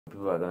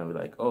People are gonna be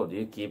like, oh, do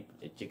you keep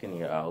a chicken in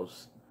your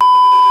house?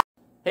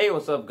 Hey,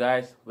 what's up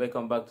guys,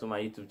 welcome back to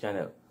my YouTube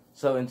channel.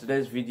 So in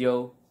today's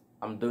video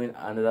I'm doing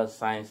another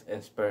science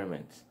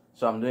experiment.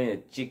 So I'm doing a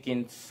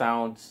chicken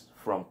sounds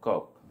from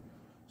cup.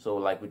 So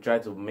like we try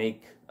to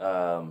make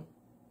a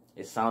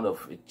sound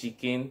of a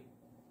chicken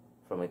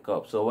from a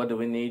cup. So what do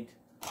we need?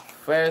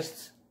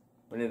 First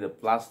we need a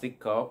plastic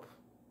cup.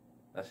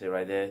 That's it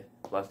right there,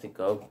 plastic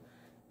cup.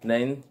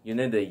 Then you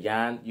need a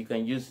yarn. You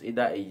can use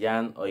either a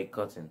yarn or a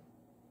cotton.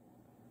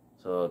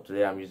 So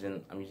today I'm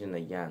using a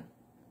yarn.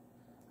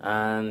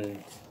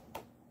 And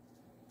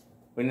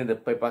we need a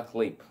paper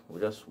clip.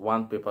 Just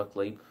one paper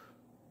clip.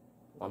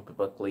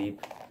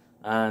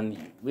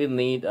 And we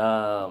need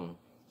a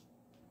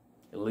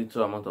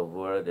little amount of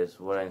water. There's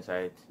water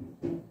inside.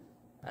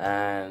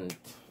 And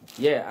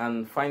yeah,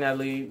 and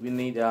finally we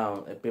need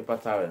a paper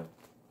towel.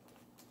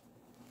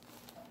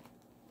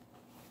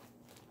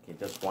 Okay,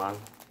 just one.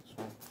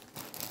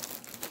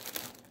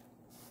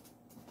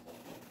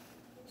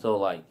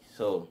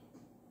 So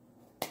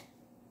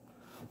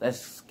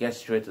let's get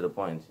straight to the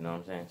point, you know what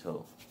I'm saying?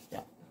 So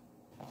yeah,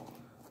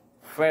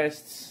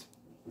 first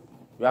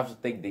you have to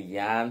take the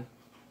yarn,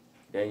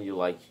 then you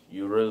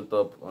roll it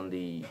up on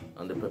the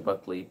paper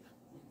clip,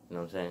 you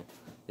know what I'm saying?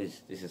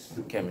 This is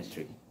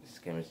chemistry.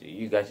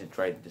 You guys should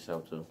try this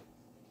out too.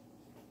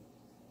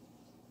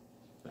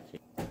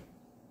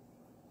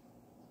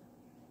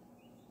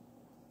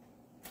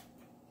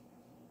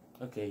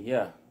 Okay,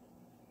 yeah,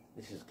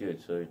 this is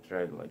good. So you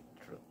try to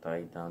tie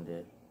it down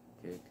there.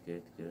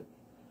 Good.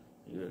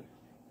 You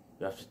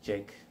have to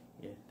check.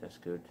 Yeah, that's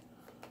good.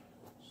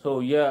 So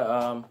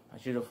yeah, I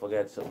shouldn't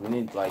forget. So we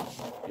need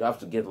you have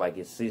to get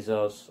a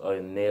scissors or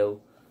a nail.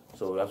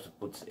 So we have to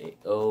put a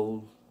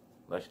hole,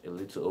 a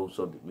little hole,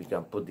 so that we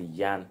can put the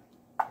yarn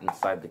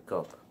inside the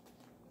cup.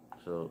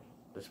 So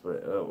let's put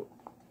it. Oh,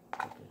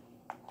 okay.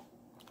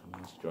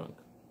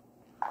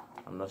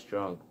 I'm not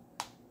strong.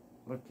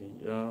 Okay.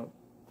 Yeah.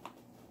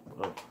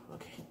 Oh,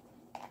 okay.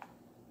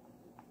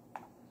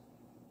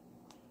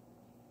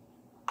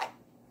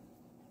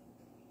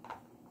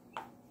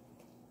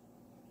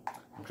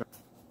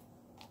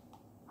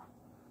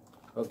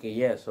 Okay,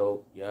 yeah,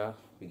 so yeah,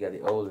 we got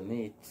it all in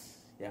it.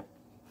 Yep.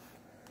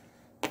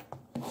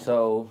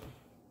 So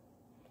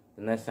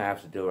the next thing I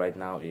have to do right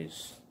now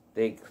is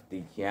take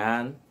the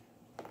yarn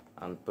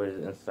and put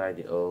it inside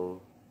the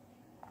hole.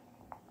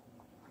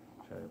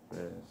 Try to put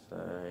it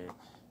inside.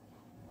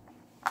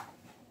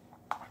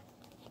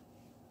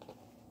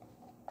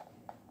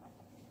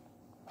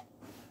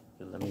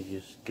 Okay, let me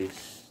use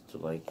this to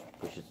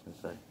push it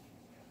inside.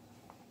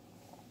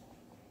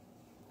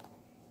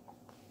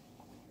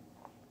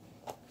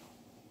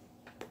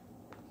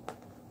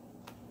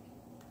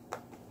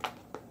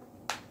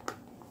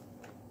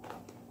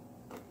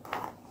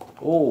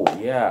 Oh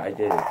yeah, I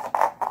did it.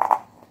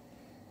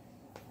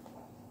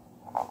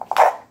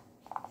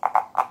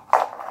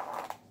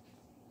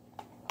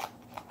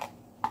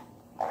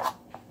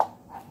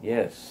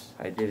 Yes,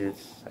 I did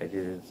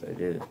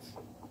it.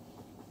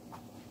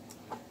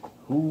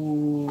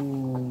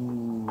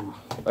 Ooh.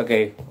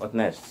 Okay, what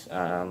next?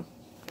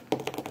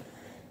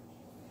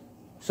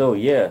 So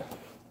yeah,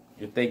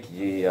 you take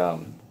the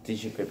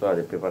tissue paper or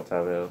the paper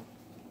towel,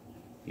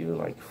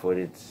 you fold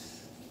it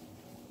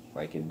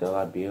like a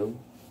dollar bill,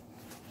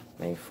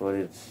 and you fold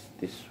it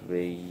this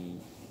way.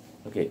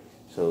 Okay,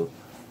 so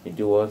you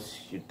do what?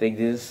 You take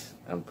this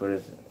and put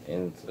it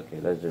in. Okay,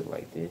 let's do it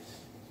like this.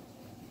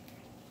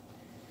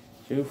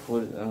 Should we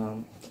fold it?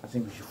 I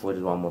think we should fold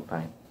it one more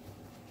time.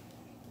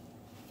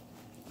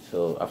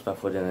 So after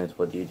folding it,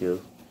 what do?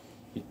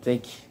 You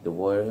take the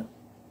water,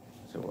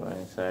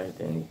 inside,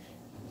 then you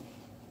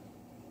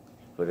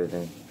put it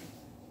in.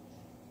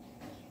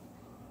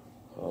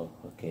 Oh,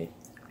 okay.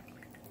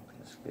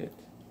 That's good.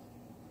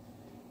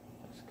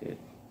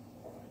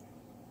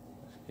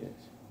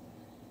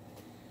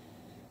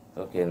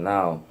 Okay,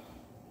 now,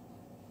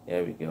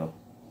 here we go.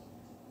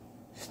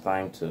 It's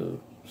time to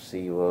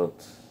see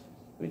what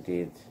we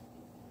did.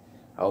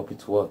 I hope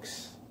it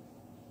works.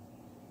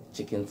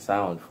 Chicken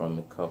sound from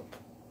a cup.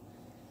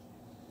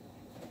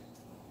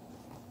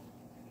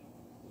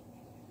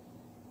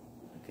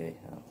 Okay,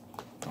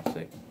 I'll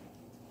see.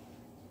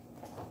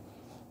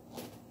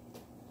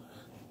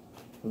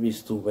 Maybe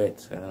it's too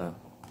wet, I don't know.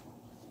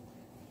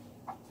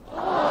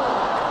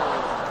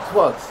 It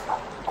works.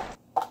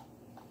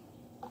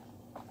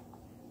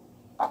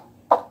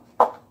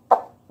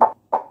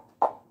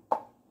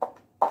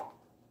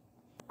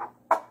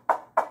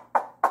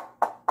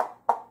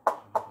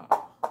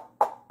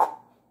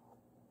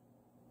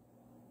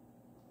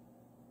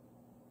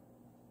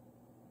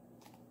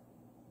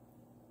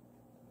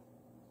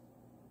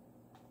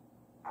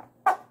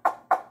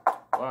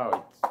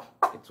 Wow,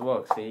 it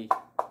works, see?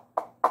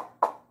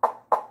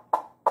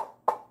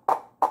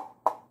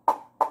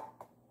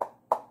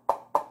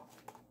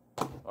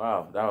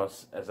 Wow, that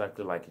was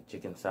exactly like a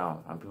chicken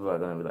sound. And people are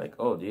gonna be like,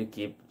 oh, do you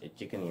keep a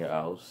chicken in your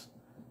house?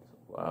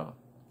 Wow.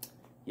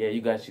 Yeah,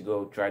 you guys should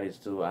go try this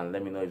too, and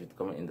let me know if it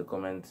comment in the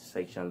comment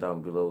section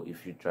down below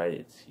if you tried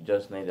it. You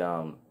just need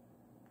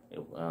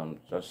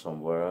just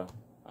some water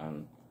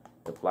and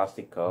a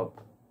plastic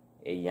cup,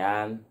 a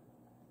yarn,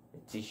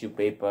 a tissue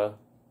paper,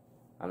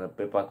 and a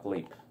paper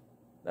clip.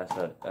 That's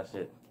it. That's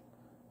it.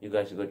 You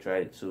guys should go try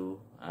it too,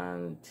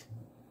 and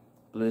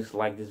please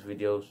like this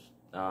video.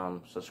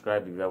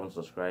 Subscribe if you haven't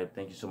subscribed.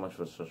 Thank you so much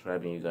for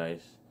subscribing, you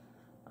guys,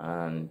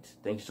 and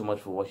thank you so much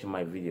for watching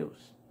my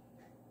videos.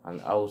 And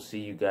I will see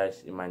you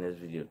guys in my next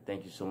video.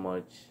 Thank you so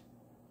much.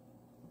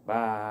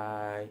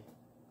 Bye.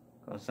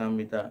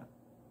 Kamsahamnida.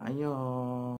 Annyeong.